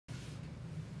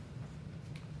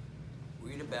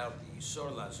read about the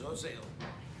Yisor Lazozel,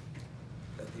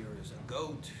 that there is a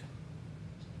goat,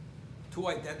 two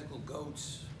identical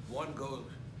goats. One goat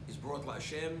is brought to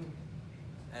Hashem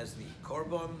as the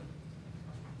korban,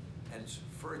 and it's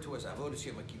referred to as Avodas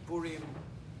Yom Kippurim.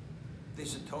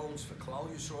 This atones for Klal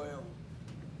Yisrael.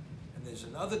 And there's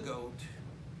another goat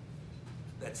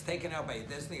that's taken out by a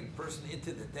designated person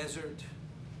into the desert,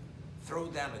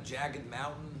 thrown down a jagged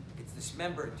mountain. It's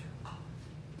dismembered.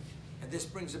 And this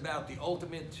brings about the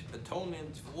ultimate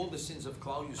atonement for all the sins of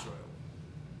Klal Yisrael.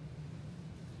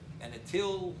 And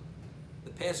until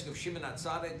the passing of Shimon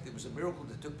HaTzadik, there was a miracle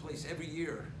that took place every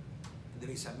year in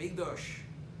the Beis HaMikdash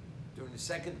during the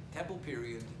second temple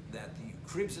period, that the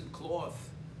crimson cloth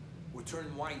would turn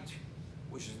white,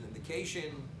 which is an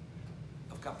indication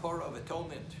of kapara, of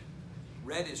atonement.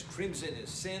 Red is crimson, is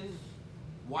sin.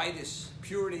 White is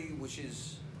purity, which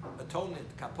is atonement,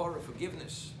 kapara,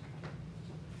 forgiveness.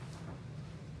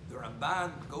 The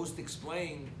Ramban goes to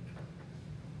explain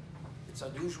it's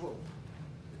unusual.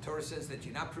 The Torah says that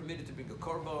you're not permitted to bring a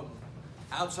korban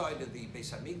outside of the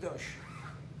Beis HaMikdash.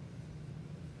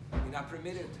 You're not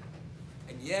permitted.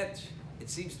 And yet, it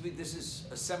seems to me this is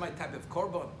a semi-type of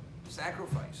korban,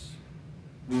 sacrifice,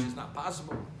 which is not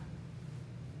possible.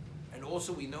 And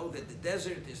also we know that the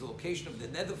desert is a location of the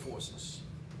nether forces.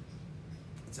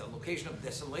 It's a location of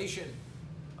desolation.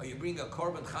 Are you bringing a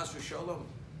korban chas v'sholom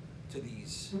to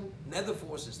these nether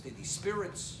forces, to these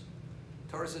spirits?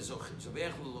 Torah says,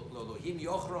 anyone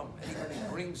who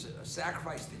brings a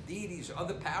sacrifice to deities or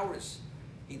other powers,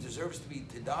 he deserves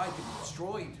to die, to be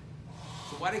destroyed.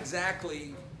 So what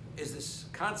exactly is this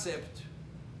concept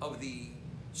of the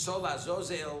Sol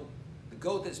Azozel, the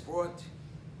goat that's brought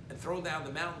and thrown down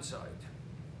the mountainside?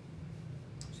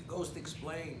 So he goes to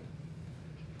explain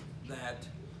that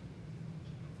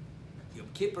Yom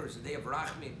Kippur is the day of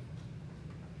Rachmim,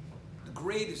 the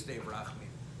greatest day of Rachmim.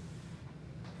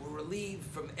 We're relieved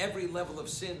from every level of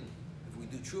sin if we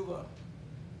do tshuva.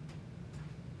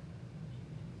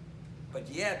 But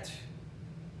yet,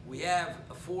 we have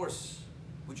a force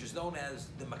which is known as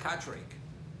the Makatrik,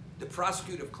 the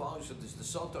prosecutor of Klal Yisrael, is the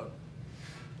Sultan.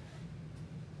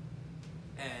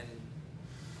 And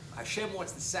Hashem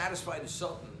wants to satisfy the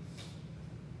Sultan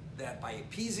that by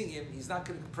appeasing him, he's not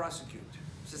going to prosecute.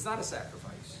 So it's not a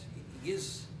sacrifice. He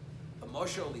gives a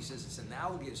moshel, he says it's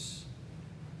analogous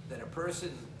that a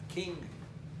person, a king,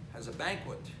 has a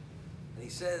banquet, and he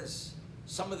says,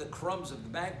 some of the crumbs of the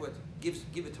banquet, give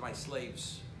it to my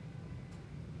slaves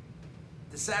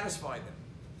to satisfy them.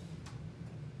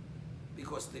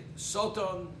 Because the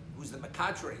Sultan, who's the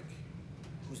Makatrik,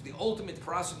 who's the ultimate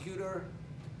prosecutor,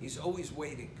 he's always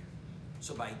waiting.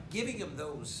 So by giving him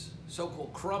those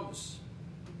so-called crumbs,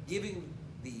 giving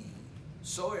the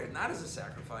sawyer not as a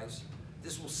sacrifice,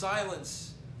 this will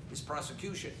silence his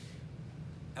prosecution.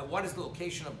 And what is the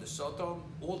location of the Sultan?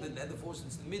 All the nether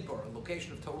forces in the Midbar, a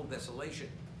location of total desolation.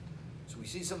 So we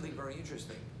see something very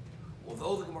interesting.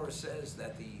 Although the Gemara says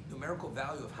that the numerical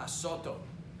value of HaSoton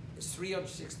is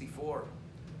 364,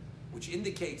 which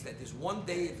indicates that there's one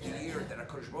day of the year that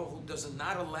HaKadosh Baruch Hu does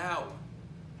not allow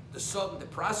the Sultan to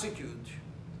prosecute,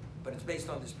 but it's based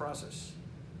on this process.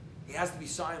 He has to be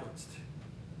silenced.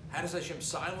 How does Hashem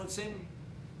silence him?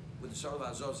 With the Sor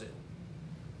Azozel.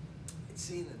 It's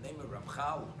seen in the name of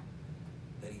Ramchal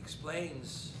that he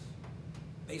explains,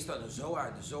 based on the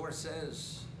Zohar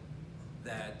says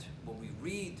that when we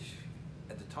read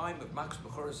at the time of Max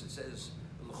Bechoros, it says,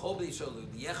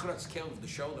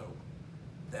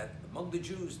 that among the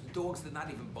Jews, the dogs did not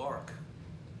even bark.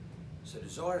 So the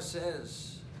Zohar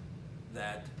says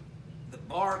that the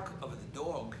bark of the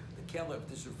dog, the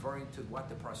kelef, is referring to what?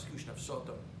 The prosecution of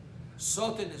Soton.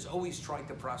 Soton is always trying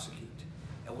to prosecute.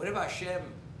 And whenever Hashem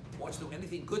wants to do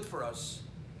anything good for us,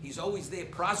 he's always there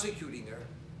prosecuting her.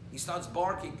 He starts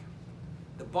barking.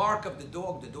 The bark of the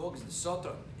dog is the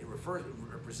Soton. It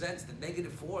represents the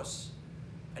negative force.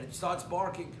 And it starts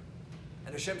barking.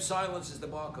 And Hashem silences the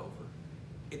bark over.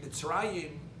 In the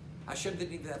Tzrayim, Hashem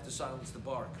didn't even have to silence the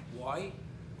bark. Why?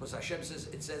 Because Hashem says,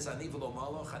 it says, Ani v'lo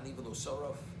malach, Ani v'lo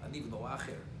sorof, Ani v'lo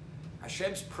acher.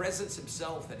 Hashem's presence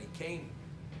himself, that he came,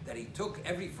 that he took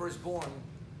every firstborn,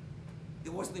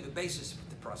 there wasn't even a basis for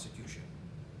the prosecution.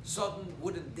 Satan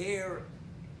wouldn't dare,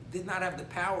 did not have the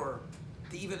power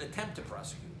to even attempt to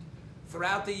prosecute.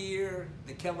 Throughout the year,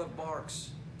 the kelef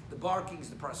barks. The barking is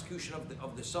the prosecution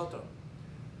of the Sultan.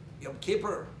 Yom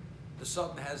Kippur, the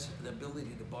Sultan has the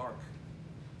ability to bark.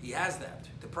 He has that,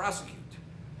 to prosecute.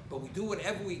 But we do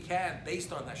whatever we can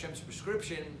based on Hashem's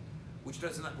prescription, which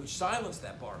silence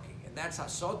that barking. And that's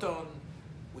HaSoton,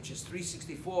 which is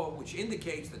 364, which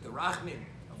indicates that the Rachmim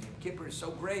of Yom Kippur is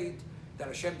so great that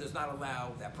Hashem does not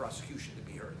allow that prosecution to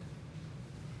be heard.